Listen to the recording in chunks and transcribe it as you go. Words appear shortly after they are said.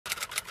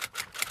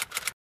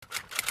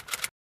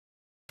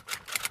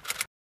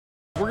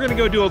We're gonna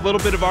go do a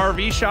little bit of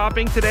RV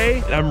shopping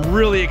today, and I'm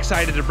really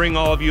excited to bring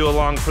all of you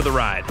along for the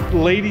ride.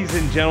 Ladies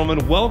and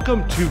gentlemen,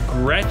 welcome to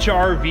Grech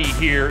RV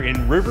here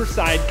in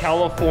Riverside,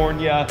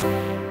 California.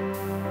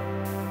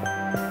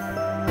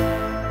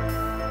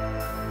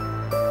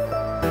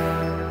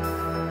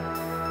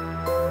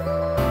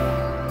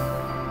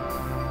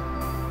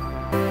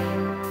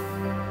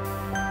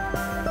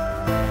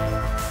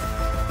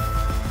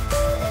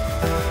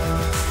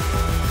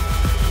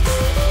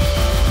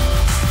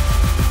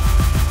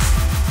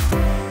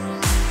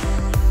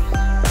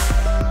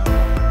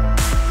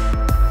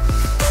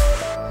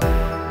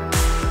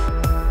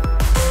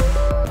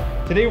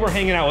 Today we're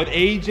hanging out with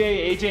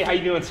AJ. AJ, how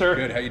you doing, sir?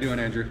 Good, how you doing,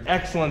 Andrew?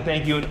 Excellent,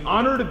 thank you. An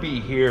honor to be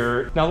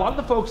here. Now, a lot of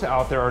the folks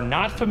out there are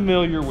not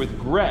familiar with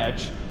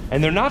Grech,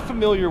 and they're not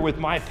familiar with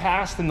my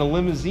past in the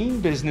limousine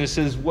business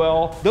as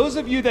well. Those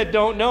of you that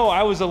don't know,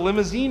 I was a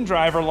limousine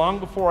driver long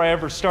before I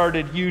ever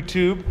started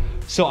YouTube.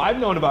 So I've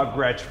known about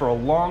Grech for a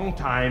long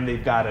time.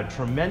 They've got a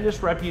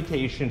tremendous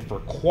reputation for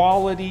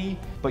quality,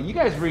 but you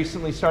guys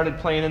recently started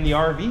playing in the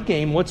RV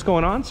game. What's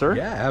going on, sir?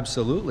 Yeah,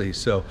 absolutely.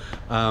 So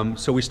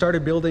we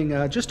started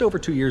building just over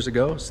 2 years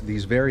ago,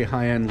 these very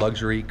high-end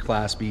luxury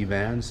Class B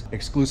vans,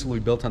 exclusively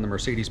built on the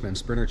Mercedes-Benz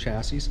Sprinter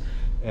chassis.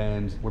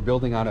 And we're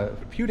building on a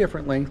few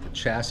different length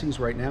chassis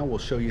right now. We'll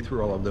show you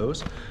through all of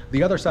those.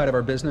 The other side of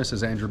our business,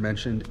 as Andrew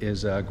mentioned,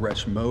 is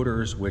Grech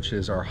Motors, which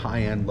is our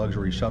high-end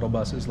luxury shuttle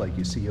buses like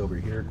you see over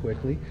here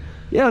quickly.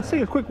 Yeah, let's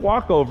take a quick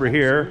walk over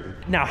here.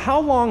 Now, how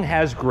long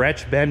has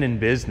Grech been in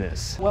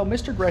business? Well,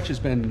 Mr. Grech has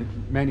been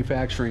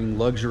manufacturing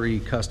luxury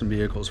custom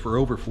vehicles for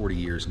over 40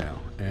 years now.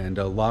 And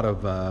a lot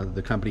of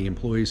the company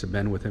employees have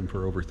been with him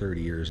for over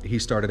 30 years. He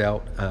started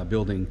out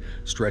building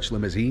stretch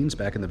limousines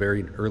back in the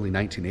very early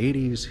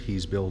 1980s.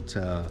 He's built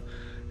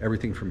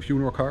everything from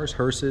funeral cars,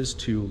 hearses,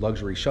 to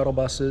luxury shuttle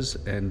buses,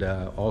 and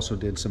also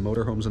did some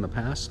motorhomes in the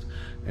past.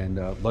 And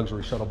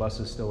luxury shuttle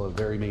buses still a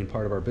very main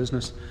part of our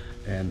business.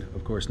 And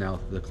of course now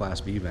the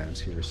Class B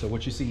vans here. So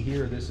what you see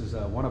here, this is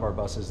one of our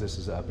buses. This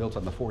is built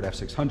on the Ford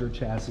F600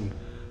 chassis.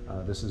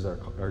 This is our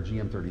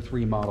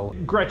GM33 model.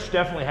 Grech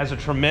definitely has a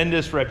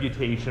tremendous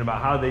reputation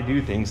about how they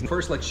do things.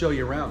 First, let's show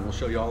you around. We'll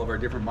show you all of our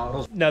different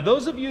models. Now,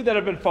 those of you that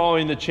have been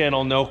following the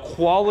channel know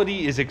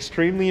quality is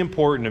extremely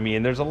important to me,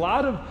 and there's a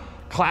lot of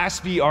Class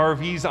B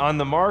RVs on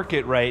the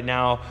market right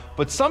now,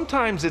 but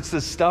sometimes it's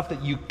the stuff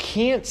that you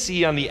can't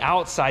see on the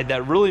outside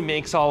that really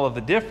makes all of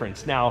the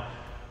difference. Now,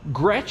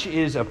 Grech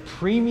is a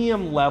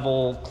premium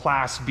level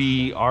Class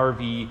B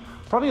RV,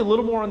 probably a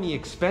little more on the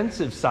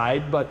expensive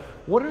side, but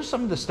what are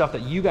some of the stuff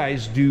that you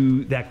guys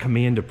do that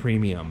command a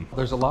premium?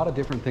 There's a lot of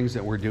different things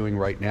that we're doing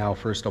right now.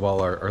 First of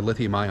all, our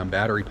lithium-ion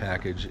battery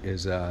package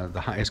is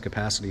the highest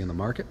capacity in the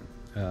market.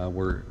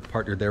 We're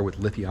partnered there with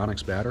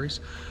Lithionics batteries.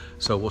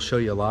 So we'll show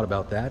you a lot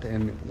about that,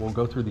 and we'll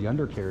go through the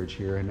undercarriage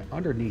here. And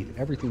underneath,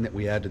 everything that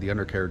we add to the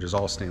undercarriage is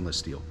all stainless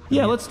steel.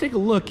 Yeah, let's take a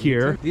look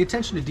here. The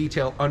attention to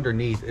detail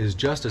underneath is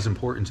just as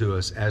important to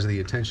us as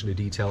the attention to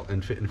detail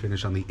and fit and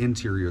finish on the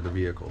interior of the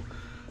vehicle.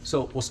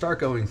 So we'll start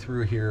going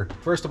through here.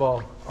 First of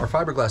all, our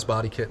fiberglass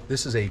body kit.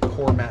 This is a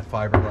core matte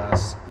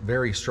fiberglass,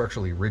 very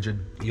structurally rigid.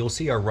 You'll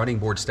see our running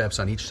board steps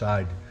on each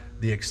side,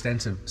 the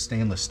extensive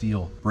stainless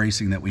steel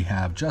bracing that we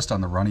have just on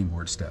the running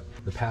board step.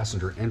 The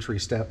passenger entry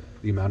step,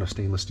 the amount of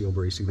stainless steel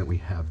bracing that we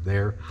have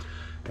there.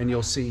 And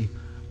you'll see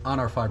on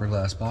our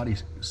fiberglass body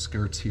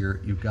skirts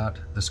here, you've got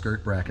the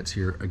skirt brackets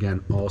here,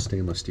 again, all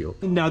stainless steel.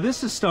 Now,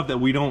 this is stuff that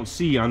we don't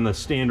see on the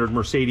standard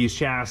Mercedes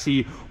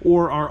chassis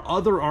or our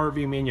other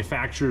RV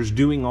manufacturers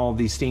doing all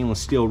these stainless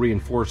steel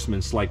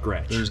reinforcements like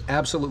Grech. There's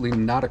absolutely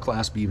not a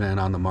Class B van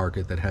on the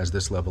market that has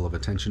this level of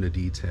attention to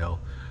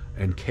detail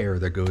and care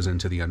that goes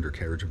into the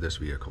undercarriage of this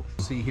vehicle.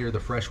 See here the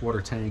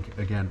freshwater tank,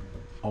 again,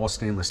 all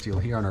stainless steel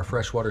here on our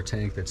freshwater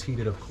tank that's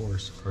heated, of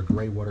course. Our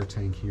gray water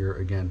tank here,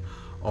 again,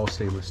 all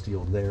stainless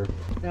steel there.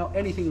 Now,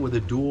 anything with a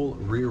dual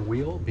rear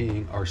wheel,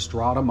 being our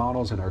Strada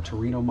models and our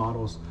Torino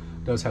models,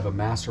 does have a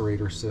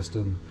macerator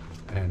system,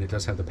 and it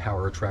does have the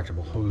power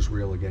retractable hose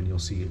reel. Again, you'll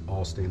see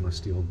all stainless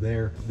steel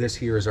there. This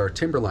here is our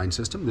Timberline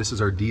system. This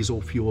is our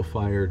diesel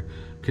fuel-fired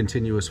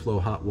continuous flow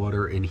hot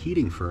water and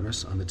heating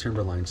furnace on the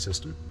Timberline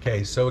system.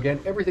 Okay, so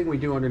again, everything we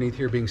do underneath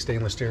here being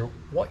stainless steel,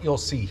 what you'll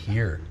see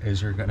here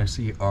is you're gonna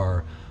see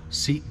our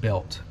seat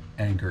belt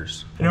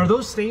anchors. And are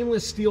those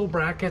stainless steel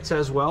brackets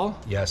as well?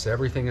 Yes,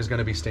 everything is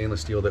gonna be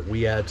stainless steel that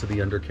we add to the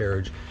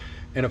undercarriage.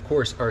 And of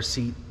course, our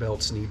seat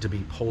belts need to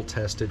be pull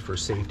tested for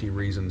safety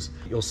reasons.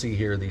 You'll see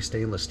here the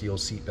stainless steel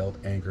seat belt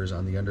anchors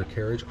on the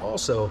undercarriage.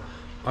 Also,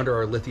 under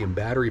our lithium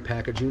battery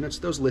package units,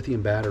 those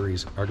lithium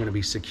batteries are going to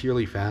be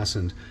securely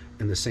fastened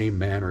in the same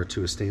manner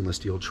to a stainless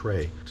steel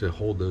tray to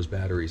hold those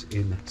batteries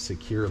in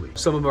securely.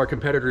 Some of our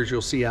competitors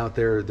you'll see out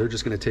there, they're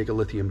just going to take a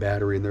lithium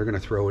battery and they're going to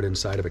throw it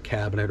inside of a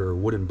cabinet or a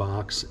wooden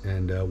box,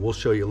 and we'll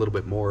show you a little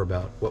bit more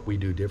about what we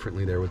do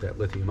differently there with that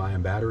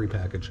lithium-ion battery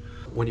package.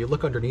 When you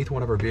look underneath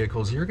one of our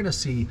vehicles, you're going to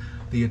see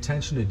the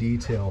attention to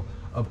detail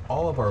of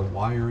all of our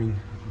wiring,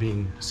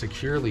 being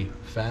securely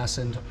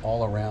fastened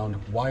all around,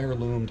 wire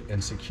loomed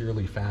and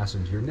securely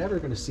fastened. You're never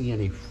going to see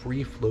any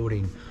free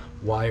floating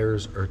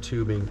wires or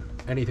tubing,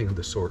 anything of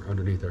the sort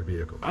underneath our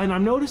vehicle. And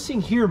I'm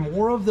noticing here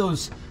more of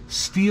those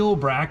steel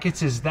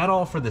brackets. Is that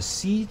all for the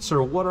seats,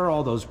 or what are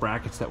all those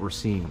brackets that we're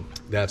seeing?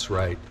 That's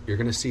right. You're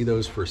going to see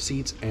those for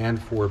seats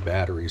and for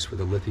batteries, for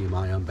the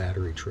lithium-ion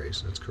battery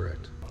trays. That's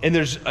correct. And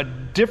there's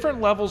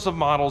different levels of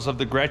models of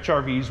the Grech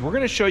RVs. We're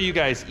going to show you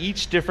guys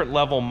each different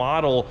level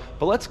model,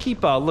 but let's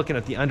keep looking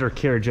at the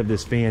undercarriage of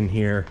this van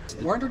here.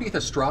 We're underneath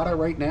a Strata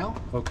right now,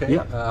 okay?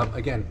 Yeah.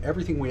 Again,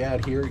 everything we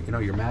add here, you know,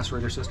 your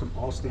macerator system,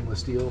 all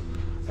stainless steel,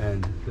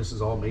 and this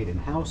is all made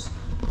in-house.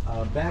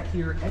 Back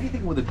here,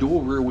 anything with a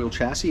dual rear wheel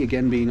chassis,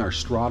 again being our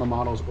Strata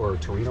models or our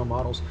Torino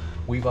models,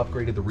 we've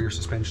upgraded the rear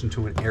suspension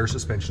to an air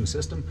suspension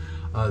system.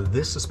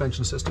 This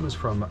suspension system is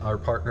from our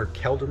partner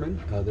Kelderman.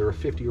 They're a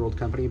 50-year-old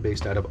company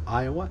based out of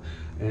Iowa,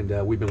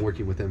 and we've been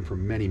working with them for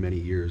many, many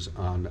years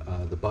on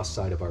the bus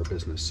side of our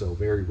business. So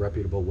very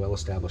reputable,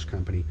 well-established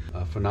company,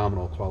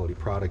 phenomenal quality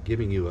product,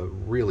 giving you a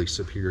really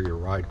superior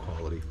ride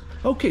quality.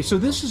 Okay, so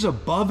this is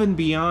above and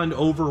beyond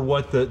over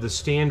what the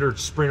standard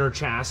Sprinter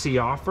chassis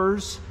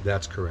offers?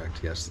 That's correct,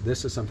 yes.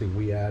 This is something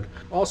we add.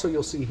 Also,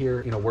 you'll see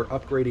here, you know, we're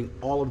upgrading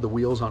all of the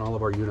wheels on all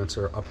of our units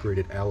are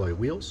upgraded alloy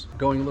wheels.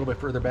 Going a little bit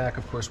further back,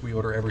 of course, we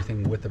order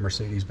everything with the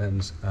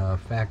Mercedes-Benz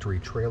factory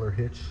trailer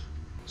hitch.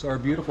 So our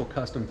beautiful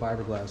custom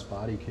fiberglass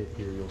body kit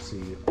here, you'll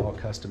see all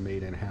custom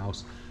made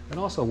in-house. And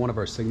also one of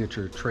our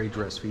signature trade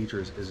dress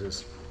features is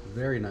this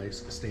very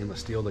nice stainless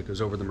steel that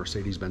goes over the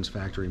Mercedes-Benz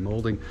factory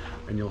molding,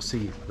 and you'll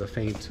see the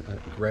faint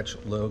Grech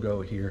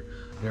logo here,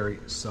 very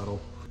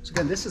subtle. So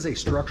again, this is a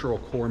structural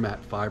core mat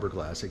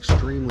fiberglass,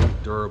 extremely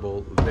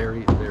durable,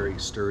 very, very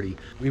sturdy.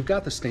 We've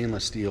got the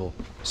stainless steel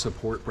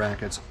support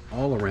brackets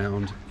all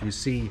around. You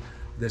see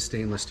this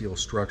stainless steel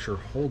structure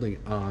holding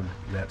on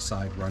that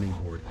side running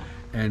board,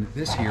 and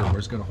this here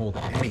is going to hold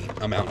any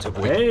amount of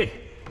weight.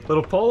 Hey!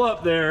 Little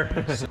pull-up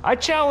there. I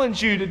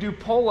challenge you to do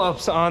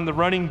pull-ups on the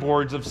running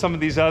boards of some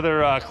of these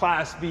other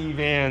Class B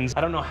vans.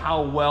 I don't know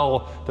how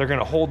well they're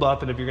gonna hold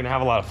up and if you're gonna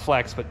have a lot of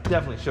flex, but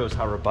definitely shows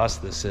how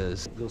robust this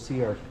is. You'll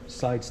see our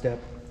side step,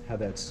 how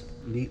that's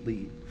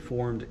neatly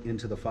formed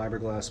into the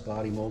fiberglass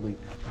body molding.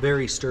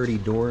 Very sturdy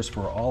doors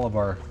for all of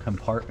our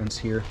compartments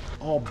here,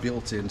 all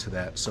built into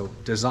that. So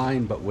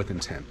design, but with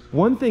intent.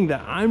 One thing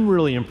that I'm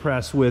really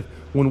impressed with,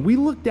 when we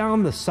look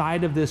down the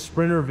side of this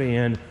Sprinter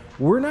van,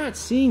 we're not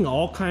seeing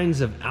all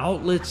kinds of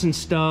outlets and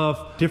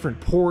stuff,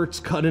 different ports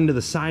cut into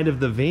the side of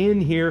the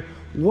van here.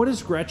 What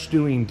is Grech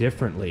doing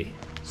differently?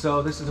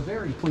 So this is a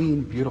very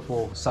clean,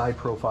 beautiful side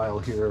profile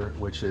here,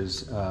 which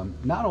is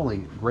not only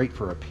great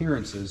for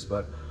appearances,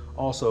 but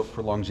also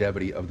for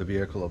longevity of the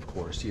vehicle, of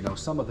course. You know,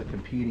 some of the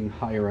competing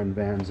higher end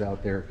vans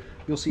out there,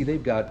 you'll see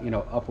they've got, you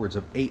know, upwards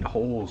of 8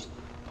 holes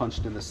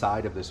punched in the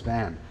side of this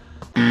van.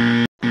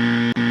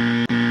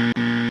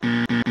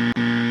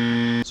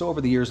 So over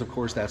the years, of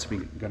course, that's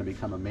going to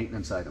become a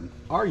maintenance item.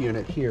 Our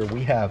unit here,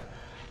 we have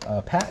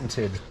a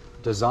patented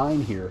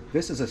design here.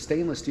 This is a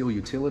stainless steel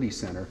utility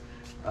center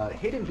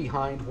hidden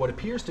behind what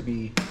appears to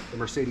be the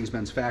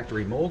Mercedes-Benz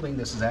factory molding.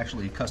 This is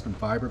actually a custom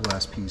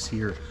fiberglass piece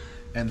here.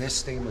 And this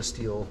stainless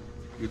steel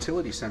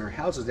utility center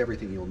houses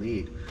everything you'll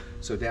need.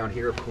 So down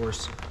here, of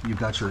course, you've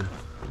got your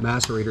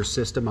macerator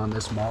system on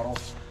this model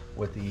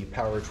with the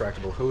power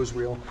retractable hose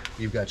reel.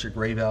 You've got your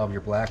gray valve,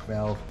 your black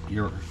valve,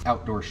 your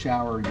outdoor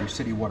shower, your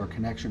city water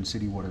connection,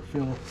 city water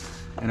fill,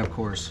 and of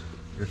course,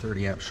 your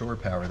 30 amp shore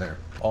power there,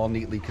 all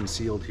neatly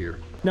concealed here.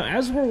 Now,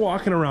 as we're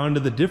walking around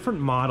to the different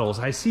models,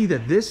 I see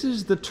that this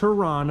is the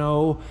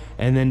Torino,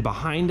 and then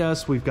behind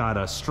us, we've got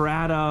a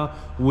Strata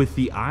with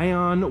the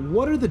Ion.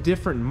 What are the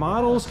different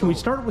models? Can we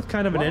start with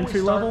kind of an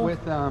entry level?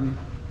 With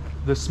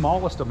the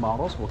smallest of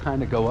models. We'll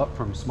kind of go up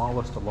from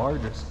smallest to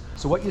largest.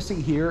 So what you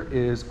see here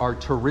is our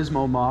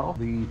Turismo model.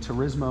 The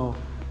Turismo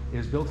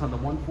is built on the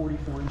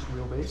 144-inch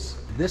wheelbase.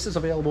 This is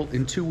available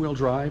in 2-wheel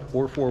drive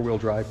or 4-wheel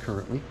drive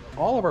currently.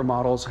 All of our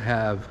models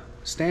have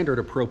standard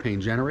a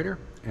propane generator,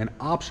 and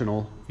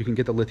optional, you can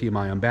get the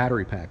lithium-ion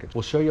battery package.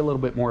 We'll show you a little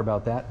bit more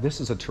about that.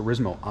 This is a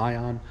Turismo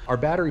Ion. Our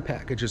battery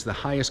package is the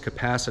highest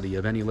capacity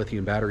of any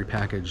lithium battery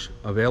package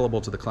available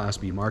to the Class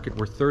B market.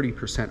 We're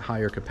 30%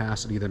 higher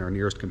capacity than our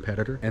nearest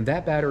competitor. And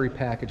that battery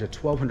package at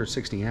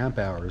 1260 amp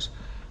hours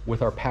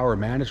with our power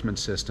management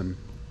system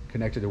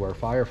connected to our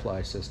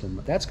Firefly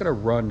system, that's gonna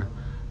run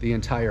the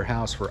entire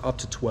house for up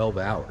to 12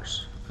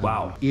 hours.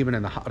 Wow. Even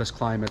in the hottest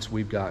climates,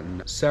 we've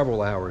gotten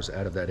several hours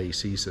out of that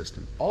AC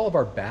system. All of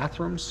our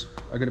bathrooms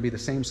are going to be the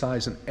same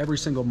size in every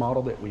single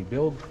model that we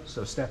build.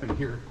 So step in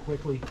here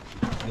quickly,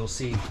 you'll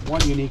see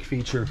one unique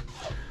feature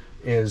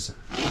is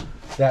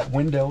that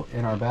window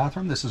in our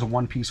bathroom. This is a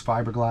one-piece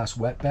fiberglass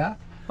wet bath.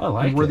 I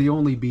like and we're it. the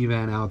only B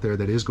van out there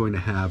that is going to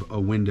have a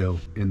window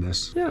in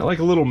this. Yeah, like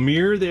a little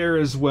mirror there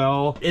as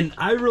well. And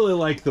I really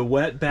like the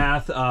wet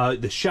bath.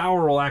 The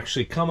shower will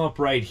actually come up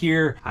right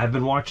here. I've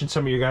been watching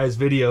some of your guys'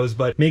 videos,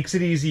 but makes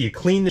it easy. You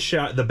clean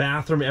the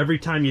bathroom every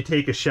time you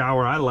take a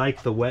shower. I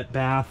like the wet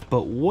bath.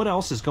 But what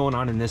else is going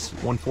on in this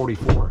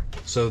 144?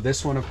 So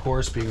this one, of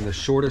course, being the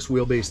shortest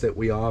wheelbase that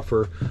we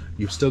offer,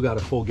 you've still got a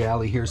full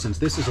galley here. Since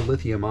this is a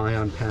lithium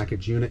ion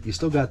package unit, you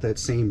still got that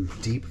same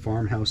deep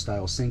farmhouse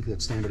style sink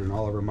that's standard in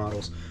all of our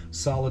models,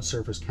 solid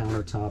surface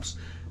countertops.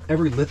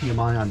 Every lithium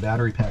ion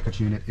battery package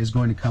unit is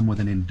going to come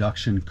with an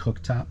induction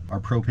cooktop. Our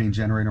propane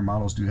generator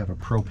models do have a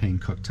propane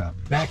cooktop.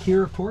 Back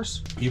here, of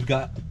course, you've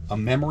got a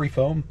memory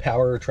foam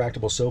power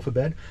retractable sofa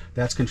bed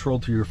that's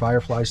controlled through your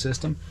Firefly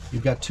system.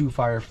 You've got 2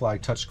 Firefly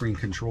touchscreen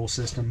control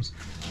systems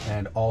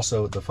and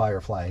also the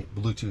Firefly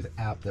Bluetooth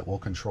app that will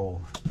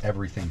control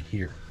everything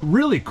here.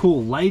 Really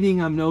cool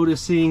lighting I'm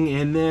noticing.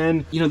 And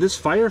then, you know, this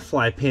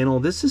Firefly panel,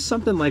 this is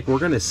something like we're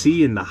gonna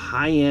see in the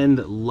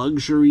high-end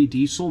luxury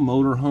diesel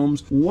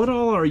motorhomes. What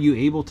all are you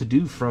able to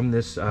do from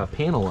this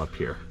panel up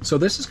here? So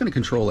this is going to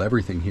control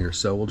everything here.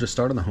 So we'll just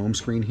start on the home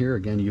screen here.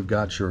 Again, you've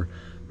got your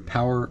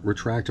power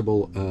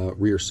retractable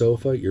rear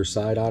sofa, your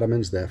side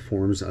ottomans that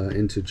forms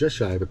into just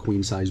shy of a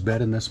queen size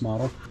bed in this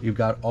model. You've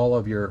got all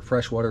of your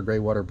freshwater, gray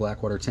water,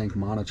 black water tank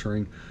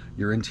monitoring,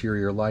 your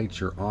interior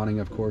lights, your awning,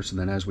 of course, and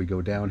then as we go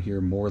down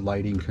here, more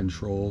lighting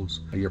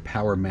controls, your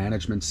power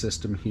management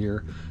system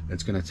here.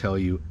 It's going to tell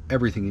you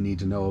everything you need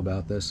to know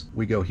about this.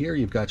 We go here,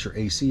 you've got your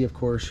AC, of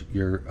course,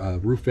 your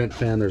roof vent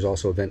fan. There's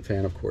also a vent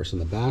fan, of course, in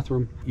the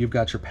bathroom. You've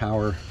got your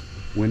power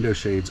window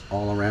shades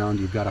all around.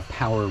 You've got a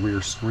power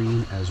rear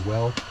screen as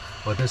well.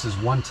 But this is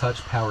one-touch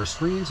power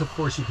screens. Of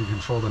course, you can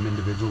control them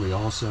individually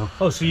also.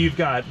 Oh, so you've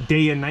got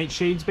day and night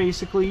shades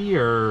basically,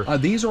 or?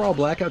 These are all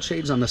blackout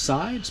shades on the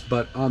sides,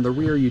 but on the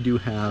rear you do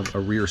have a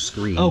rear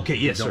screen. Okay,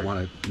 yes, you don't sir.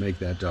 want to make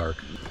that dark.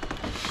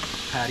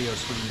 Patio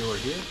screen door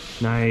here.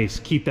 Nice.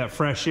 Keep that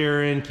fresh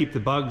air in, keep the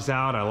bugs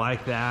out. I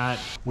like that.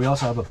 We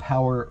also have a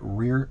power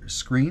rear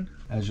screen,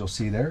 as you'll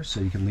see there, so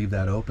you can leave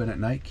that open at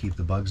night, keep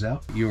the bugs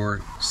out. Your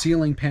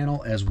ceiling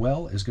panel as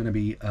well is going to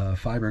be a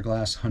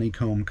fiberglass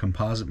honeycomb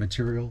composite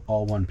material,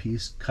 all one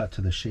piece, cut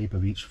to the shape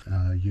of each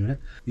unit.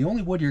 The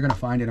only wood you're going to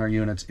find in our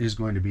units is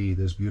going to be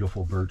this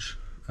beautiful birch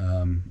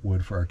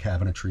wood for our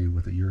cabinetry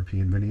with the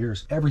European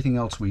veneers. Everything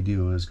else we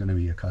do is going to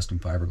be a custom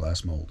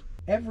fiberglass mold.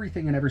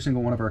 Everything in every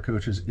single one of our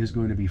coaches is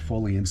going to be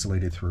fully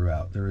insulated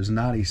throughout. There is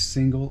not a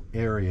single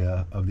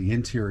area of the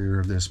interior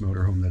of this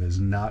motorhome that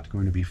is not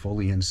going to be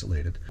fully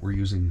insulated. We're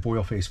using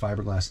foil face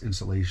fiberglass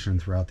insulation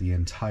throughout the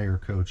entire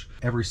coach.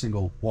 Every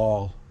single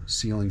wall,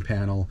 ceiling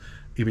panel,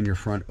 even your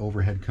front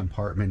overhead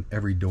compartment,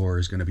 every door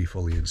is going to be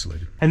fully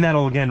insulated. And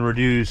that'll again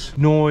reduce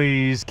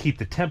noise, keep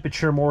the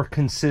temperature more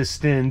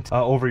consistent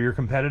over your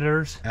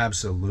competitors?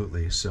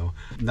 Absolutely. So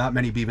not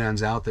many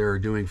B-vans out there are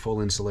doing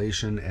full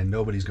insulation, and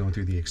nobody's going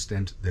through the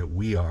extent that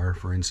we are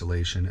for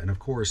insulation. And of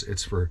course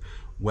it's for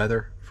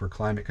weather, for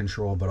climate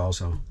control, but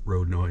also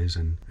road noise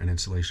and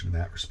insulation in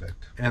that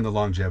respect, and the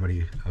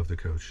longevity of the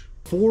coach.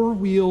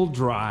 4-wheel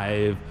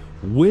drive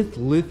with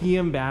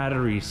lithium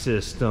battery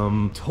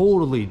system,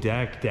 totally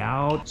decked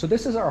out. So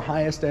this is our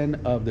highest end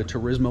of the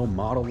Turismo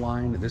model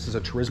line. This is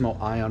a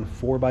Turismo Ion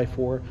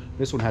 4x4.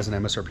 This one has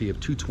an MSRP of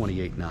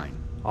 $228,900.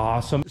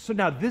 Awesome. So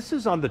now this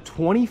is on the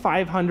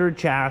 2500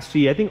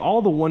 chassis. I think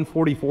all the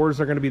 144s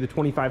are going to be the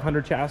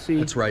 2500 chassis.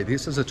 That's right.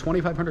 This is a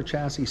 2500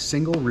 chassis,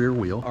 single rear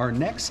wheel. Our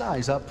next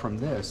size up from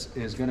this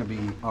is going to be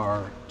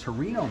our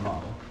Torino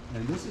model.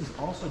 And this is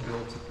also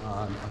built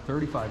on a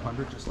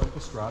 3500, just like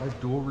the Strada,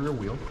 dual rear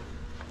wheel.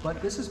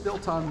 But this is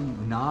built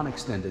on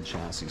non-extended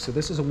chassis. So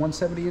this is a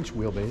 170-inch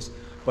wheelbase,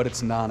 but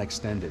it's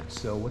non-extended.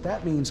 So what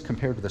that means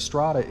compared to the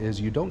Strada is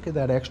you don't get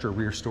that extra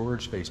rear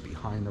storage space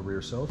behind the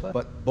rear sofa,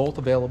 but both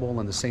available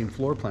in the same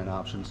floor plan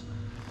options.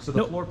 So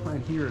the floor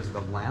plan here is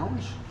the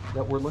lounge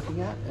that we're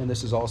looking at, and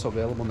this is also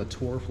available in the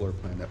tour floor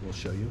plan that we'll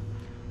show you.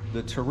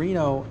 The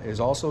Torino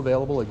is also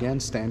available, again,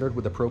 standard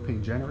with the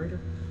propane generator,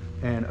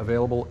 and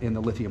available in the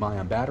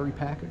lithium-ion battery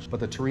package. But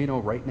the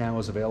Torino right now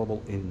is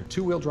available in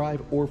 2-wheel drive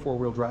or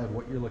 4-wheel drive.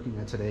 What you're looking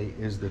at today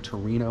is the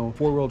Torino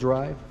 4-wheel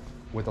drive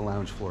with a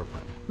lounge floor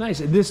plan. Nice.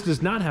 This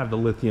does not have the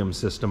lithium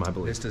system, I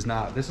believe. This does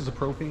not. This is a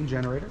propane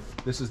generator.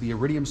 This is the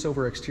iridium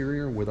silver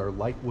exterior with our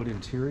light wood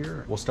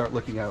interior. We'll start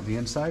looking at the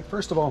inside.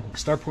 First of all,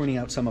 start pointing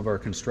out some of our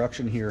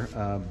construction here.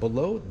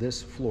 Below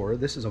this floor,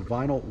 this is a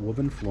vinyl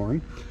woven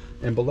flooring.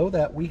 And below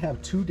that, we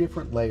have 2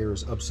 different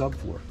layers of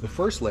subfloor. The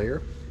first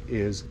layer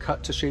is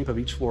cut to shape of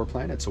each floor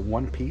plan. It's a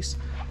one piece,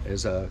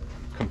 is a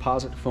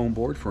composite foam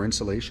board for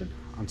insulation.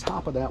 On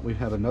top of that, we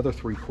have another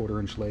 3/4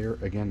 inch layer,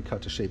 again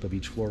cut to shape of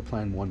each floor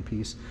plan, one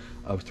piece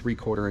of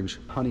 3/4 inch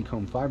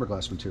honeycomb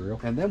fiberglass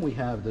material. And then we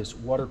have this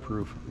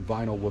waterproof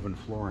vinyl woven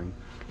flooring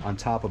on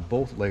top of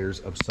both layers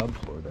of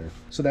subfloor there.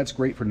 So that's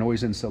great for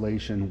noise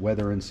insulation,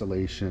 weather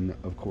insulation,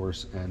 of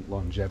course, and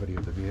longevity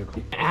of the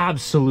vehicle.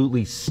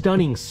 Absolutely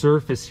stunning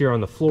surface here on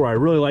the floor. I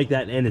really like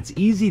that, and it's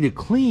easy to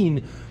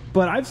clean.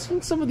 but I've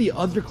seen some of the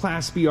other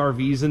Class B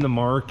RVs in the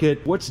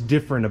market. What's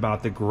different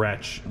about the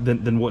Grech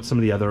than what some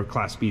of the other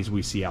Class Bs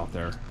we see out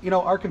there? You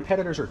know, our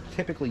competitors are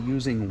typically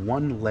using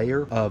one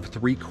layer of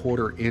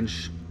 3/4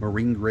 inch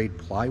marine grade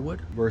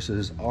plywood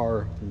versus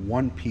our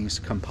one-piece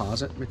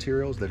composite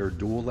materials that are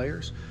dual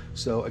layers.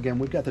 So again,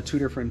 we've got the two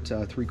different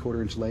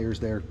 3/4 inch layers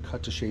there,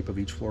 cut to shape of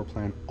each floor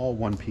plan, all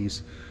one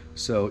piece.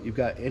 So you've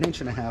got 1.5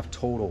 inches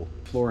total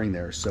flooring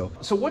there. So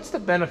what's the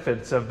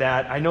benefits of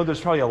that? I know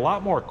there's probably a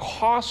lot more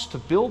cost to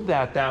build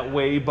that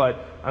way,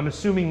 but I'm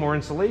assuming more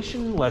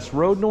insulation, less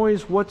road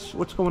noise. What's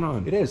going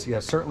on? it is, yeah,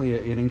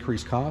 certainly an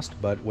increased cost,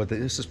 but what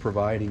this is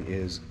providing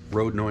is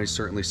road noise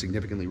certainly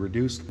significantly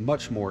reduced,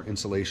 much more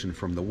insulation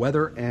from the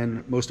weather,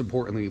 and most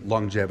importantly,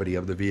 longevity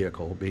of the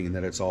vehicle, being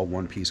that it's all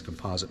one-piece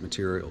composite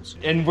materials.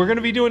 And we're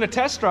gonna be doing a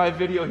test drive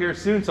video here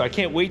soon, so I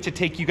can't wait to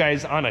take you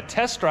guys on a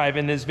test drive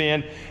in this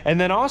van. And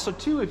then also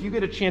too, if you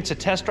get a chance to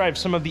test drive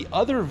some of the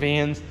other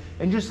vans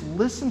and just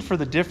listen for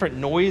the different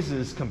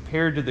noises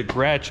compared to the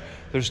Grech,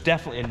 there's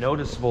definitely a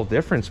noticeable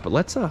difference. But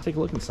let's take a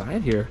look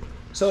inside here.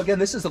 So again,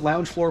 this is the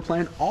lounge floor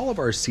plan. All of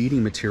our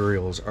seating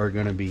materials are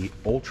going to be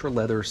ultra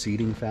leather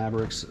seating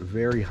fabrics,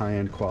 very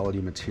high-end quality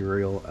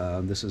material.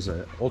 This is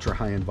a ultra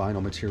high-end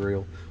vinyl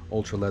material.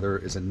 Ultra leather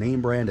is a name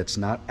brand. It's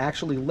not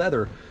actually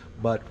leather,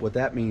 but what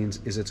that means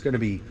is it's going to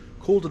be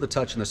cool to the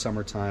touch in the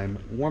summertime,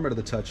 warmer to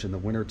the touch in the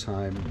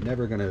wintertime,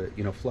 never going to,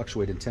 you know,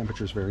 fluctuate in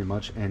temperatures very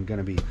much, and going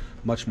to be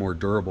much more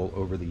durable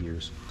over the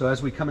years. So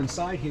as we come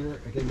inside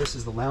here, again, this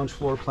is the lounge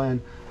floor plan.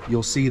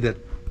 You'll see that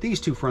these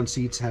two front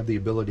seats have the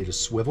ability to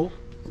swivel.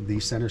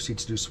 These center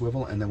seats do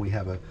swivel, and then we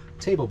have a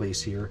table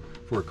base here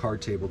for a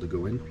card table to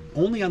go in.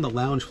 Only on the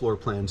lounge floor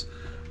plans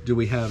do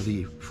we have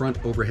the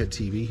front overhead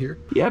TV here.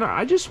 Yeah, no,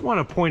 I just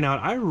want to point out,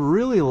 I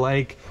really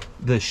like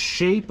the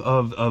shape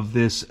of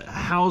this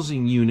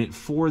housing unit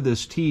for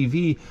this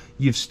TV.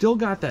 You've still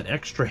got that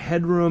extra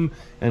headroom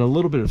and a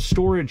little bit of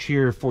storage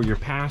here for your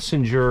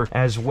passenger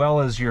as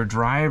well as your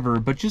driver,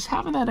 but just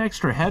having that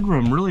extra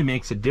headroom really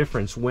makes a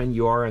difference when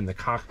you are in the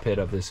cockpit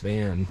of this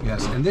van.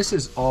 Yes, and this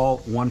is all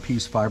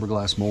one-piece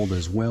fiberglass mold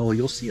as well.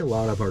 You'll see a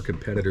lot of our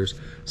competitors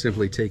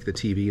simply take the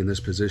TV in this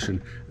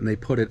position and they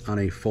put it on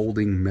a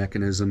folding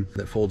mechanism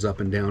that folds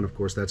up and down. Of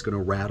course, that's going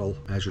to rattle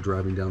as you're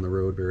driving down the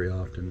road very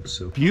often.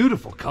 So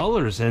beautiful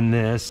colors in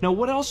this. Now,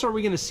 what else are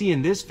we going to see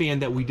in this van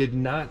that we did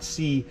not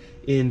see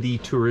in the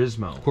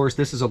Turismo? Of course,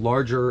 this is a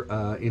larger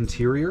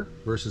interior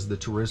versus the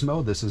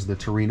Turismo. This is the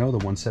Torino, the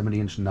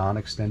 170-inch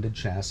non-extended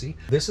chassis.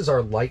 This is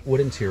our light wood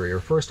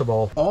interior. First of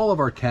all of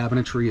our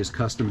cabinetry is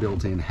custom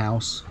built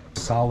in-house,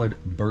 solid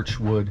birch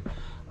wood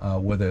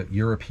with a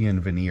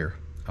European veneer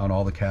on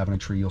all the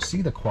cabinetry. You'll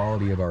see the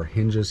quality of our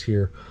hinges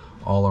here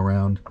all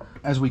around.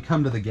 As we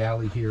come to the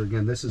galley here,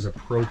 again, this is a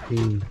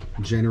propane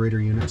generator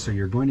unit, so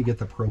you're going to get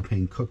the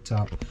propane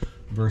cooktop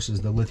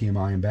versus the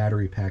lithium-ion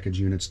battery package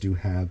units do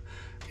have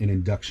an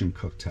induction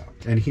cooktop.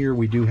 And here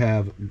we do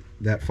have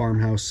that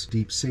farmhouse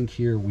deep sink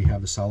here. We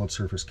have the solid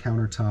surface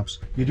countertops.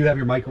 You do have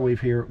your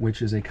microwave here,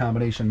 which is a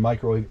combination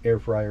microwave, air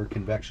fryer,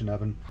 convection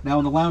oven. Now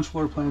in the lounge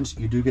floor plans,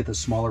 you do get the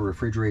smaller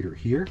refrigerator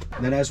here.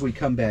 And then as we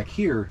come back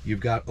here, you've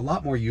got a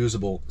lot more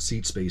usable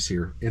seat space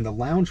here. In the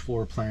lounge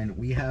floor plan,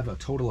 we have a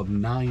total of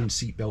 9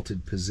 seat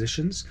belted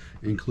positions,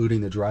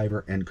 including the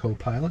driver and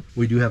co-pilot.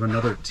 We do have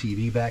another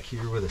TV back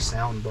here with a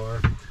sound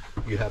bar.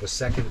 You have a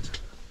second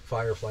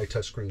Firefly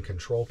touchscreen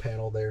control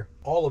panel there.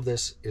 All of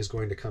this is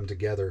going to come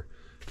together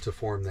to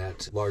form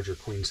that larger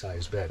queen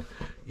size bed.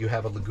 You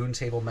have a lagoon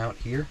table mount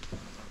here.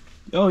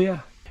 Oh yeah.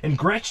 And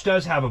Grech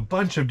does have a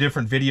bunch of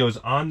different videos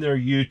on their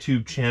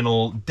YouTube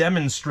channel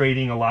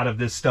demonstrating a lot of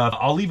this stuff.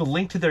 I'll leave a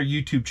link to their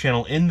YouTube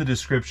channel in the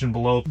description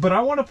below. But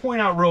I want to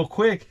point out real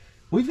quick,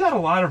 we've got a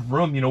lot of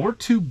room. You know, we're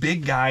 2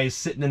 big guys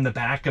sitting in the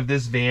back of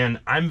this van.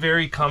 I'm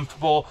very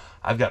comfortable.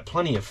 I've got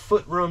plenty of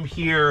foot room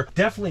here.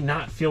 Definitely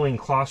not feeling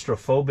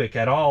claustrophobic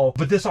at all.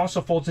 But this also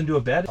folds into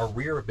a bed. Our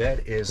rear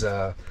bed is,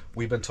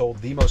 we've been told,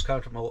 the most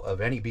comfortable of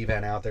any B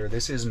van out there.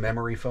 This is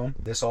memory foam.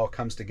 This all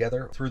comes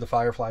together through the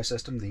Firefly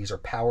system. These are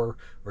power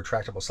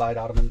retractable side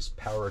ottomans,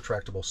 power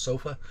retractable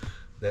sofa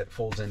that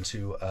folds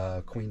into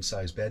a queen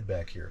size bed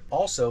back here.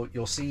 Also,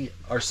 you'll see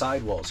our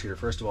side walls here.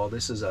 First of all,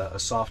 this is a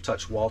soft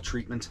touch wall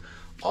treatment.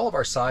 All of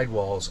our side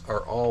walls are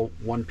all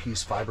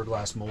one-piece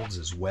fiberglass molds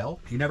as well.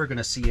 You're never going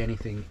to see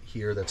anything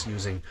here that's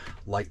using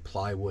light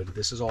plywood.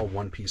 This is all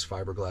one-piece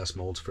fiberglass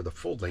molds for the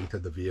full length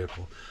of the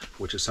vehicle,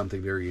 which is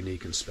something very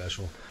unique and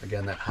special.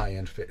 Again, that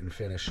high-end fit and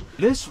finish.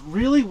 This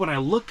really, when I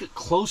look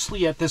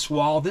closely at this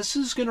wall, this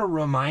is going to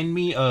remind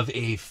me of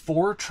a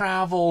Ford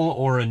Travel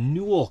or a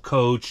Newell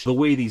coach, the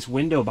way these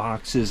window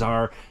boxes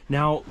are.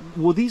 Now,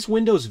 will these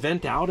windows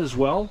vent out as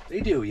well?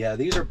 They do, yeah.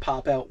 These are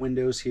pop-out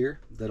windows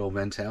here. that'll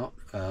vent out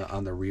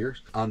on the rear.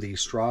 On the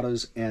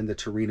Stratas and the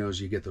Torinos,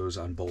 you get those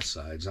on both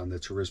sides. On the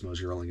Turismos,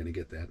 you're only going to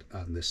get that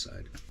on this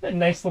side. A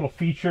nice little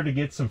feature to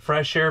get some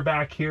fresh air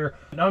back here.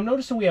 Now I'm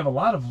noticing we have a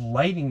lot of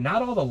lighting.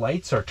 Not all the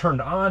lights are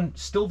turned on.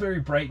 Still very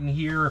bright in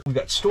here. We've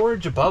got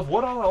storage above.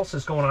 What all else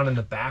is going on in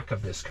the back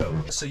of this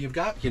coach? So you've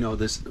got, you know,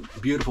 this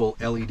beautiful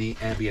LED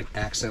ambient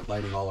accent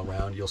lighting all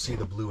around. You'll see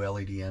the blue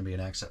LED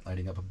ambient accent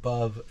lighting up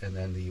above, and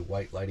then the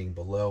white lighting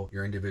below.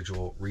 Your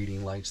individual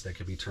reading lights that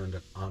can be turned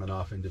on and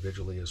off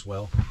individually as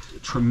well.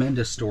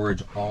 Tremendous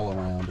storage all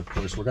around. Of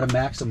course, we're going to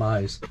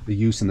maximize the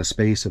use and the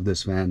space of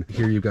this van.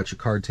 Here you've got your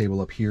card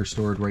table up here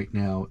stored right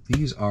now.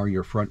 These are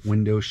your front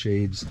window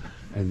shades,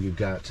 and you've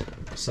got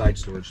side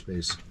storage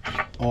space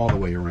all the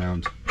way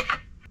around.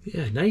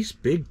 Yeah, nice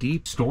big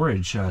deep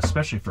storage,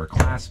 especially for a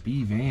Class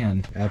B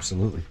van.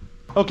 Absolutely.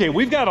 Okay,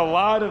 we've got a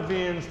lot of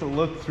vans to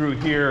look through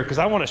here because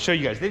I want to show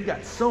you guys. They've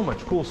got so much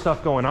cool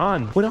stuff going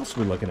on. What else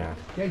are we looking at?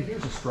 Yeah,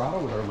 here's a Strata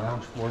with our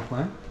lounge floor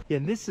plan. Yeah,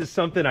 and this is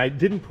something I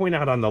didn't point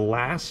out on the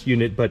last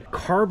unit, but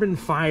carbon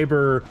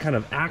fiber kind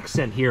of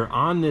accent here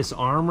on this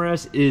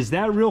armrest. Is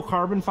that real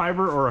carbon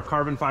fiber or a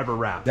carbon fiber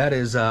wrap? That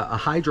is a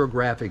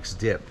hydrographics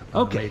dip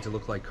made to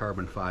look like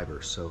carbon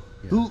fiber. So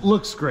yeah.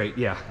 Looks great,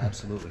 yeah.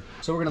 Absolutely.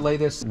 So we're going to lay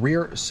this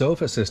rear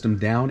sofa system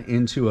down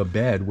into a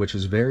bed, which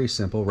is very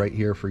simple right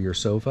here for your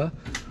sofa,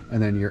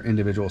 and then your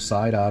individual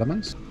side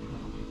ottomans.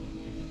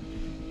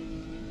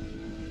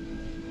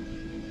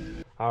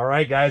 All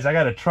right, guys, I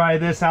got to try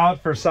this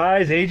out for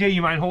size. AJ,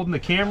 you mind holding the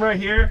camera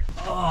here?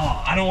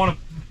 Oh, I don't want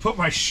to put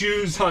my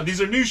shoes on.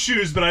 These are new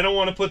shoes, but I don't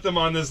want to put them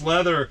on this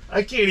leather.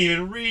 I can't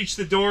even reach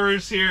the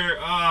doors here.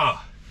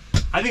 Oh,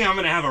 I think I'm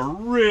going to have a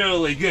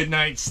really good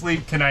night's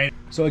sleep tonight.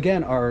 So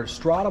again, our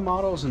Strata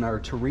models and our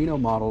Torino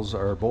models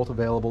are both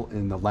available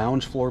in the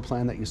lounge floor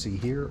plan that you see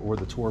here, or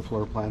the tour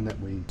floor plan that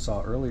we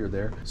saw earlier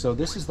there. So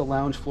this is the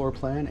lounge floor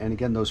plan, and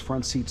again, those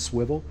front seats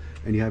swivel,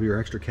 and you have your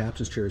extra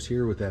captain's chairs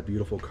here with that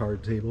beautiful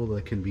card table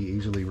that can be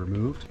easily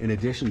removed, in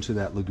addition to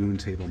that lagoon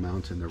table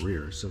mount in the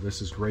rear. So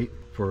this is great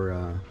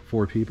for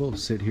 4 people to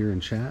sit here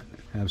and chat,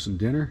 have some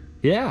dinner.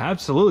 Yeah,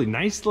 absolutely.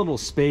 Nice little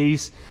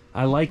space.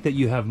 I like that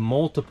you have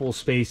multiple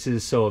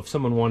spaces, so if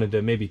someone wanted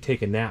to maybe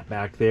take a nap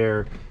back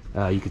there,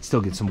 you could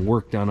still get some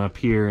work done up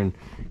here, and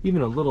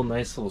even a little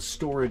nice little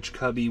storage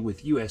cubby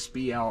with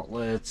USB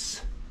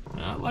outlets.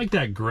 I like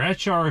that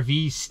Grech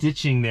RV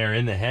stitching there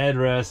in the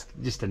headrest.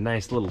 Just a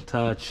nice little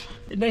touch.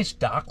 A nice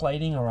dock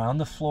lighting around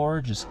the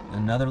floor. Just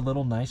another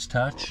little nice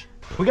touch.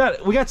 We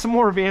got some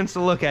more vans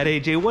to look at,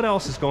 AJ. What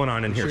else is going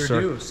on in here,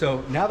 sir? Sure do.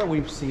 So now that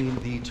we've seen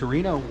the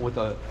Torino with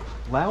a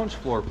lounge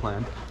floor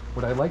plan,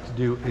 what I'd like to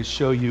do is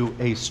show you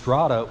a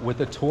Strata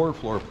with a tour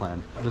floor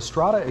plan. The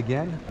Strata,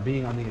 again,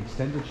 being on the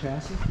extended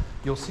chassis,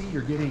 you'll see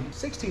you're getting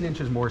 16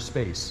 inches more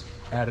space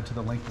added to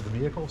the length of the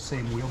vehicle,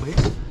 same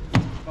wheelbase.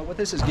 But what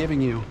this is giving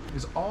you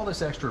is all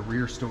this extra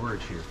rear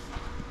storage here.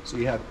 So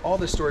you have all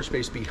this storage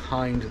space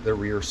behind the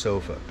rear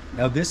sofa.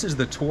 Now this is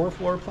the tour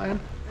floor plan.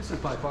 This is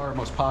by far our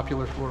most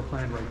popular floor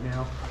plan right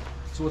now.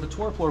 So what the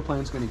tour floor plan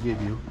is going to give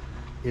you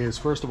is,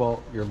 first of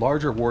all, your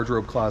larger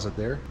wardrobe closet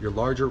there, your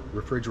larger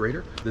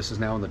refrigerator. This is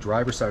now on the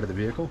driver's side of the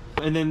vehicle.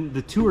 And then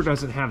the Tour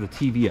doesn't have the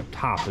TV up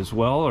top as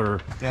well,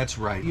 or? That's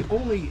right. The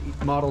only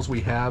models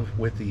we have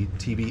with the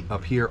TV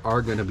up here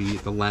are going to be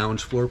the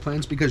lounge floor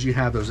plans, because you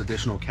have those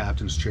additional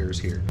captain's chairs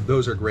here.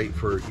 Those are great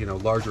for, you know,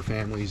 larger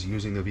families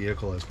using the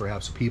vehicle as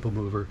perhaps a people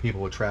mover,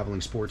 people with traveling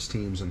sports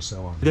teams and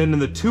so on. Then in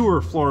the Tour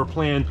floor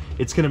plan,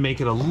 it's going to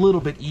make it a little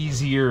bit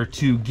easier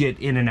to get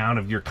in and out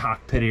of your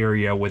cockpit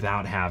area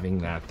without having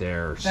that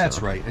there.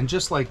 That's right, and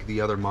just like the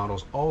other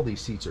models, all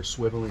these seats are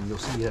swiveling. You'll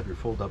see you have your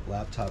fold-up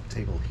laptop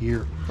table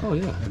here. Oh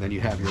yeah. And then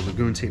you have your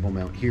lagoon table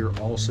mount here.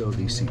 Also,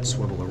 these seats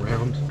swivel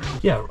around.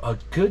 Yeah, a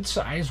good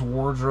size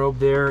wardrobe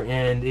there.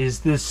 And is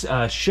this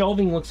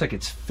shelving looks like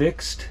it's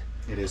fixed?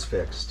 It is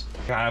fixed.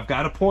 I've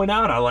got to point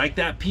out, I like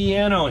that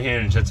piano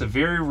hinge. That's a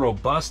very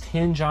robust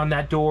hinge on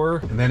that door.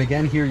 And then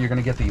again here, you're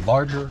going to get the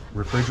larger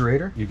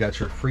refrigerator. You got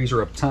your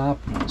freezer up top,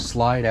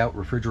 slide out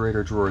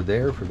refrigerator drawer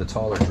there for the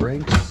taller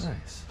drinks.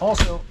 Nice.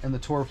 Also, in the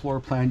tour floor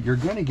plan, you're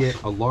going to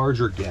get a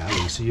larger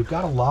galley. So you've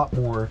got a lot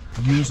more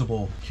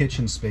usable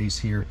kitchen space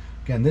here.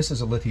 Again, this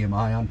is a lithium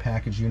ion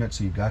package unit,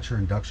 so you've got your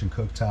induction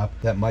cooktop,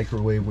 that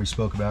microwave we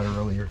spoke about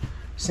earlier.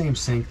 Same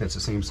sink that's the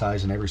same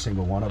size in every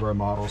single one of our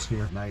models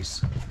here.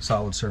 Nice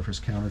solid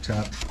surface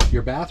countertop.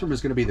 Your bathroom is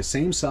going to be the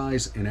same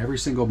size in every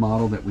single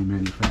model that we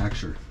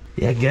manufacture.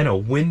 Yeah, again, a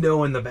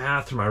window in the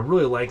bathroom. I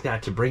really like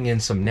that to bring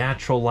in some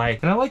natural light.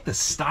 And I like the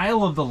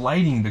style of the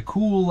lighting, the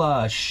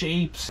cool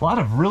shapes. A lot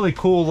of really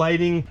cool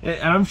lighting.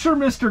 And I'm sure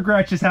Mr.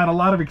 Grech has had a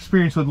lot of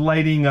experience with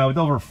lighting with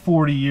over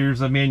 40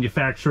 years of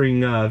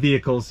manufacturing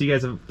vehicles. So you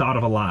guys have thought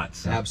of a lot.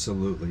 So.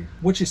 Absolutely.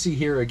 What you see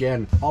here,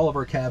 again, all of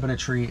our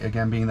cabinetry,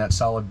 again, being that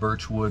solid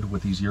birch wood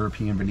with these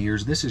European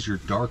veneers. This is your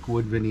dark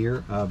wood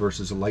veneer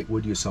versus a light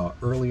wood you saw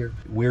earlier.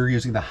 We're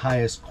using the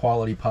highest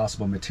quality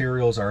possible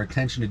materials. Our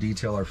attention to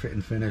detail, our fit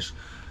and finish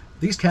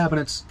These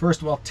cabinets,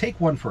 first of all, take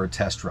one for a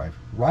test drive.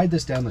 Ride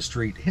this down the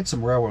street, hit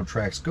some railroad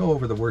tracks, go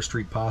over the worst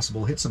street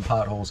possible, hit some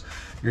potholes.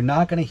 You're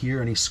not going to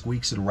hear any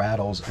squeaks and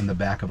rattles in the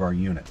back of our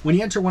unit. When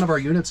you enter one of our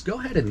units,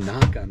 go ahead and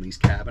knock on these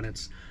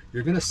cabinets.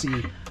 You're going to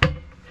see,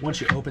 once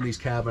you open these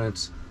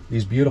cabinets,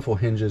 these beautiful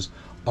hinges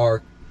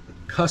are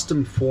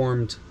custom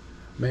formed,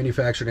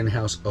 manufactured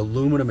in-house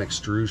aluminum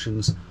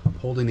extrusions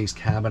holding these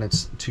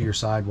cabinets to your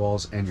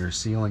sidewalls and your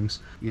ceilings.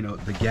 You know,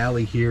 the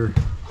galley here,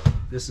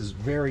 this is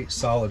very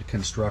solid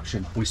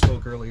construction. We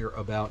spoke earlier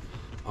about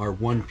our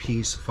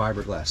one-piece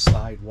fiberglass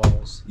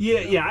sidewalls.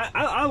 Yeah,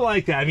 I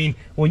like that. I mean,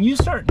 when you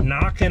start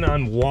knocking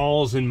on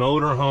walls in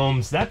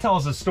motorhomes, that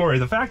tells a story.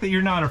 The fact that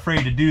you're not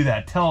afraid to do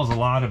that tells a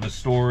lot of a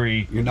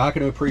story. You're not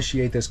going to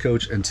appreciate this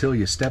coach until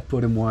you step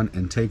foot in one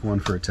and take one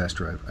for a test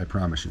drive, I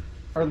promise you.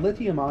 Our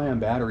lithium-ion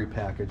battery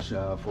package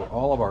for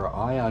all of our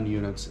Ion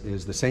units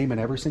is the same in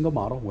every single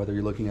model, whether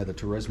you're looking at the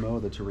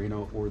Turismo, the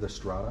Torino, or the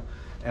Strada.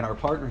 And our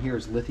partner here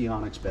is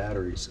Lithionics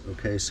Batteries.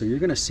 Okay, so you're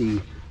going to see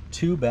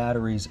 2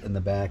 batteries in the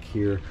back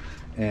here,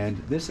 and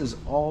this is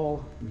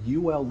all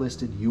UL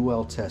listed,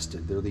 UL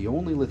tested. They're the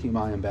only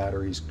lithium-ion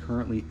batteries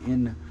currently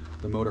in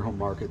the motorhome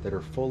market that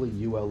are fully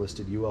UL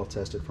listed, UL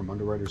tested from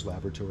Underwriters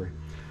Laboratory.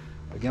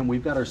 Again,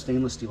 we've got our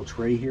stainless steel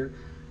tray here.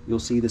 You'll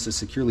see this is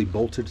securely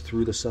bolted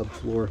through the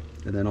subfloor,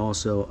 and then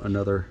also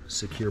another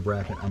secure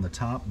bracket on the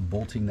top,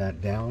 bolting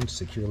that down,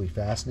 securely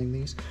fastening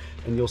these.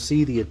 And you'll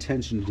see the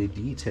attention to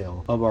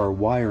detail of our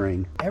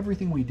wiring.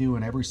 Everything we do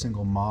in every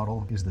single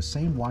model is the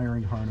same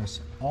wiring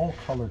harness, all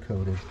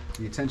color-coded.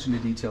 The attention to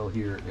detail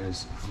here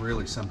is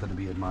really something to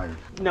be admired.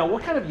 Now,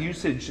 what kind of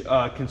usage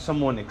can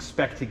someone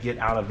expect to get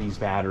out of these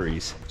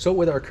batteries? So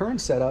with our current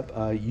setup,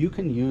 you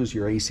can use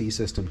your AC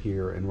system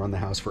here and run the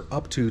house for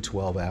up to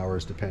 12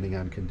 hours, depending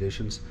on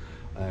conditions.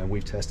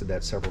 We've tested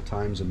that several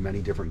times in many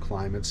different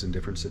climates and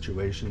different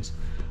situations.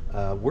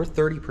 We're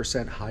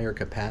 30% higher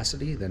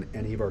capacity than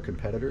any of our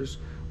competitors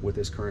with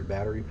this current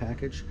battery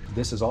package.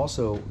 This is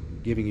also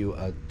giving you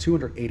a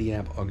 280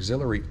 amp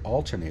auxiliary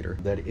alternator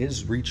that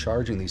is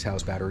recharging these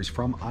house batteries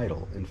from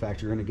idle. In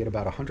fact, you're going to get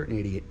about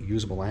 180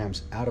 usable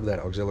amps out of that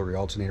auxiliary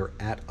alternator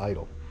at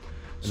idle.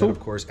 And then of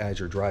course, as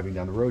you're driving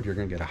down the road, you're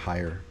going to get a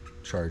higher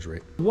charge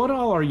rate. What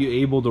all are you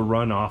able to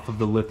run off of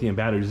the lithium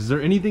batteries? Is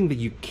there anything that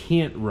you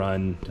can't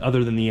run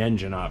other than the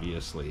engine,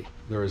 obviously?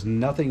 There is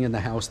nothing in the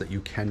house that you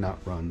cannot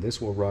run.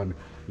 This will run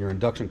your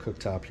induction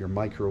cooktop, your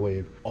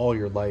microwave, all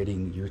your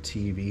lighting, your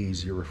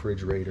TVs, your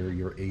refrigerator,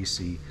 your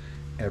AC,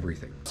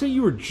 everything. Say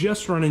you were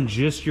just running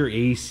just your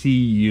AC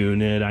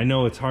unit. I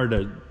know it's hard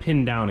to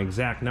pin down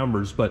exact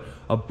numbers, but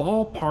a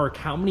ballpark,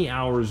 how many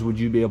hours would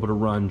you be able to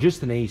run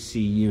just an AC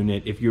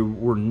unit if you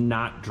were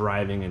not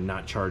driving and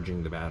not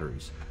charging the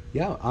batteries?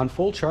 Yeah, on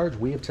full charge,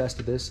 we have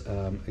tested this,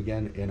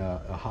 again, in a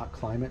hot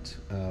climate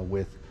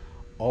with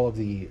all of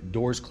the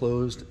doors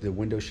closed, the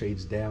window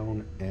shades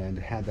down, and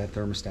had that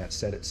thermostat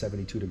set at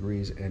 72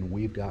 degrees, and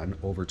we've gotten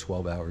over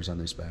 12 hours on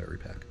this battery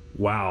pack.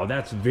 Wow,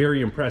 that's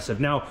very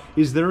impressive. Now,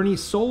 is there any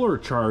solar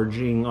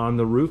charging on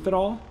the roof at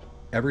all?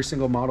 Every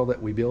single model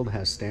that we build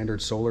has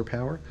standard solar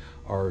power.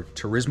 Our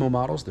Turismo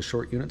models, the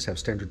short units, have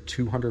standard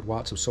 200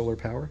 watts of solar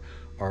power.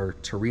 Our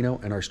Torino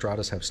and our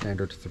Stratas have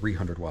standard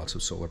 300 watts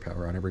of solar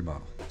power on every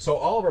model. So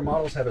all of our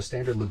models have a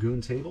standard Lagoon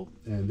table,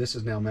 and this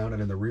is now mounted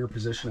in the rear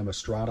position of a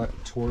Strata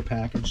Tour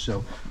package. So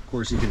of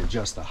course you can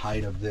adjust the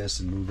height of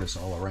this and move this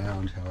all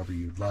around however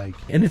you'd like.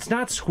 And it's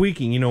not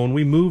squeaking. You know, when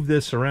we move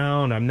this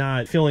around, I'm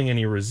not feeling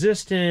any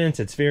resistance.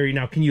 It's very,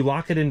 now can you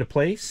lock it into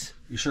place?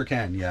 You sure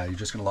can, yeah. You're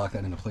just gonna lock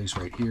that into place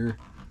right here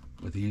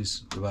with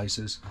these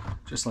devices.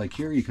 Just like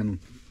here, you can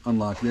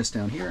unlock this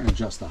down here and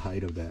adjust the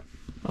height of that.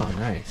 Oh,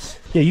 nice.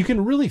 Yeah, you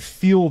can really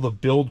feel the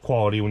build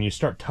quality when you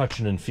start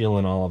touching and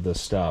feeling all of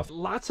this stuff.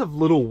 Lots of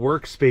little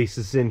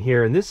workspaces in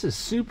here, and this is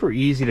super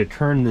easy to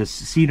turn this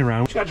seat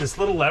around. We've got this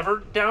little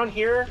lever down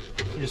here.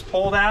 You just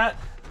pull that,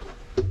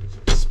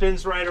 it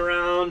spins right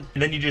around,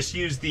 and then you just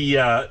use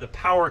the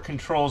power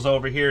controls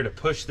over here to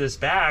push this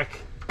back.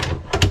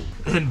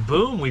 And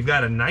boom, we've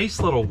got a nice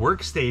little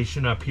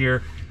workstation up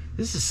here.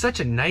 This is such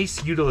a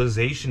nice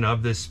utilization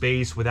of this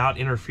space without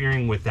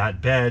interfering with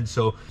that bed.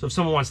 So if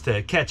someone wants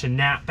to catch a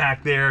nap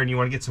back there and you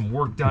want to get some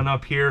work done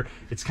up here,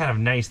 it's kind of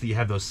nice that you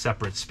have those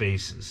separate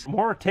spaces.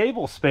 More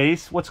table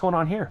space. What's going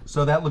on here?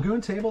 So that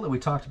Lagoon table that we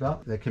talked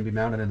about that can be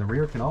mounted in the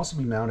rear can also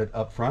be mounted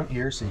up front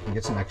here, so you can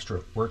get some extra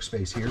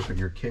workspace here for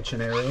your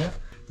kitchen area.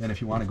 Then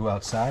if you want to go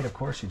outside, of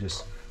course, you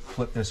just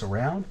flip this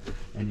around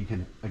and you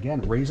can, again,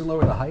 raise and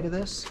lower the height of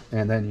this,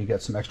 and then you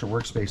get some extra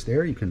workspace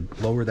there. You can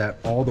lower that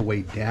all the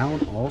way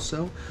down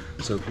also.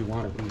 So if you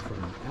want to be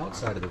from the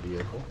outside of the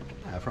vehicle,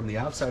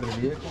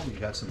 you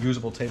got some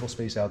usable table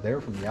space out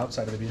there from the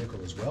outside of the vehicle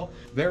as well.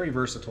 Very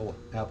versatile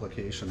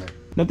application there.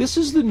 Now this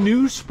is the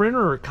new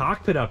Sprinter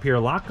cockpit up here.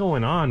 A lot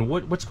going on.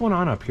 What's going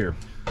on up here?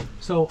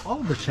 So all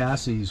of the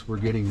chassis we're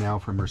getting now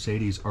from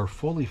Mercedes are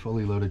fully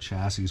loaded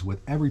chassis with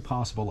every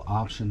possible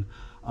option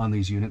on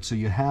these units. So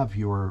you have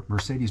your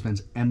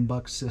Mercedes-Benz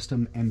MBUX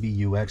system,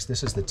 MBUX.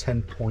 This is the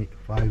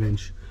 10.5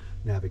 inch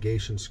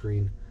navigation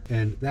screen.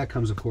 And that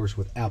comes, of course,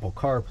 with Apple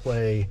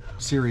CarPlay,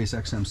 Sirius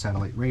XM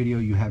satellite radio.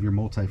 You have your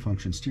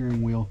multi-function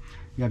steering wheel.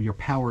 You have your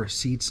power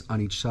seats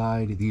on each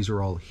side. These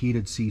are all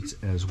heated seats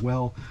as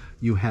well.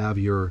 You have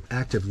your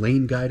active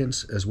lane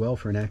guidance as well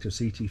for an active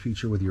safety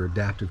feature with your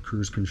adaptive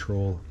cruise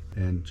control.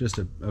 And just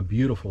a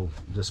beautiful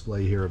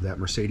display here of that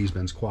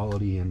Mercedes-Benz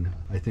quality. And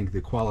I think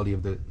the quality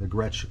of the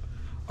Grech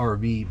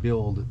RV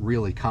build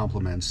really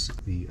complements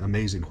the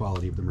amazing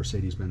quality of the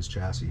Mercedes-Benz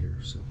chassis here.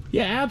 So.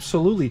 Yeah,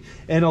 absolutely.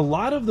 And a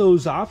lot of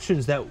those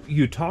options that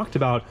you talked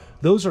about,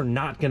 those are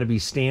not going to be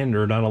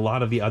standard on a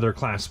lot of the other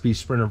Class B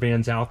Sprinter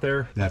vans out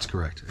there. That's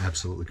correct.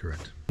 Absolutely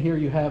correct. Here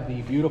you have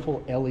the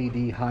beautiful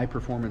LED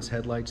high-performance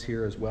headlights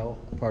here as well,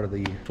 part of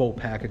the full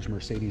package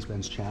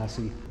Mercedes-Benz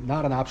chassis.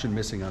 Not an option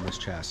missing on this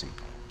chassis.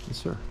 Yes,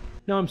 sir.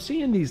 Now I'm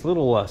seeing these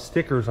little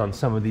stickers on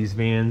some of these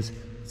vans.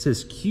 It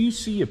says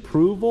QC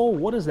approval.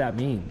 What does that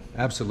mean?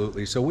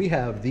 Absolutely. So we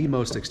have the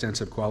most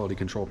extensive quality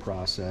control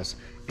process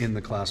in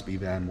the Class B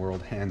van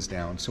world, hands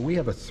down. So we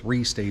have a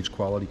 3-stage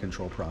quality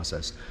control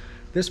process.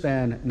 This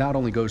van not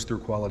only goes through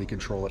quality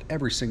control at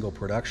every single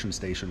production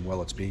station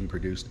while it's being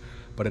produced,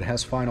 but it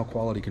has final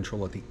quality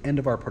control at the end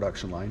of our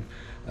production line.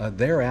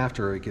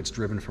 Thereafter, it gets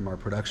driven from our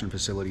production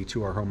facility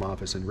to our home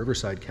office in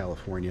Riverside,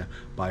 California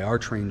by our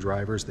trained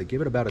drivers. They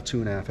give it about a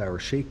 2.5-hour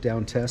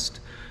shakedown test,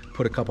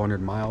 put a couple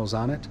hundred miles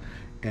on it,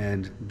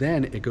 and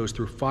then it goes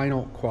through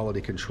final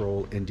quality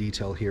control in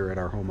detail here at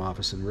our home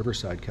office in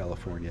Riverside,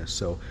 California.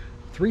 So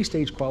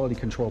 3-stage quality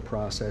control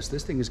process.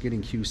 This thing is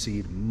getting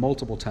QC'd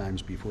multiple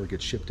times before it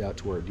gets shipped out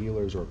to our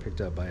dealers or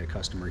picked up by a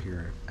customer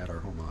here at our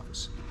home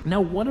office.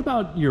 Now, what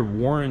about your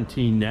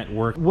warranty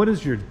network? What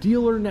is your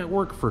dealer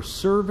network for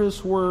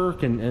service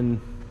work?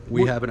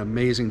 We have an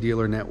amazing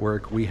dealer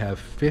network. We have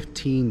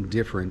 15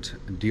 different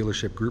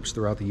dealership groups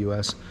throughout the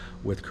U.S.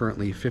 with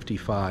currently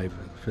 55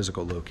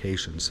 physical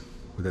locations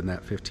within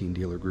that 15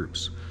 dealer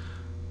groups.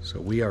 So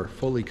we are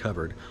fully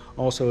covered.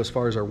 Also, as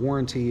far as our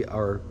warranty,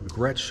 our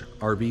Grech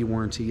RV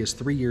warranty is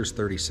 3 years,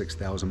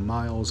 36,000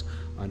 miles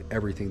on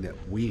everything that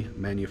we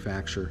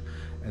manufacture.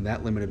 And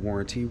that limited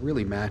warranty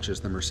really matches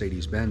the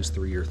Mercedes-Benz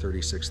 3-year,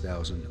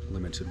 36,000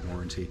 limited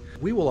warranty.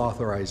 We will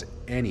authorize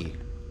any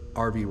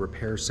RV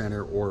repair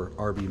center or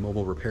RV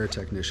mobile repair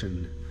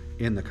technician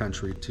in the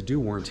country to do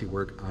warranty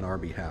work on our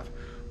behalf.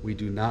 We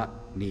do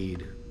not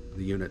need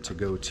the unit to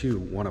go to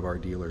one of our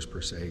dealers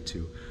per se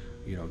to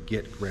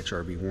get Grech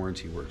RV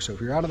warranty work. So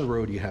if you're out on the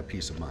road, you have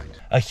peace of mind.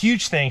 A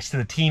huge thanks to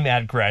the team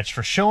at Grech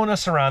for showing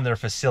us around their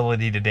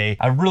facility today.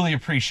 I really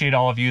appreciate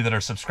all of you that are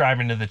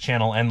subscribing to the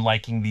channel and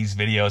liking these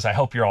videos. I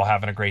hope you're all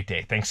having a great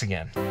day. Thanks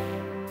again.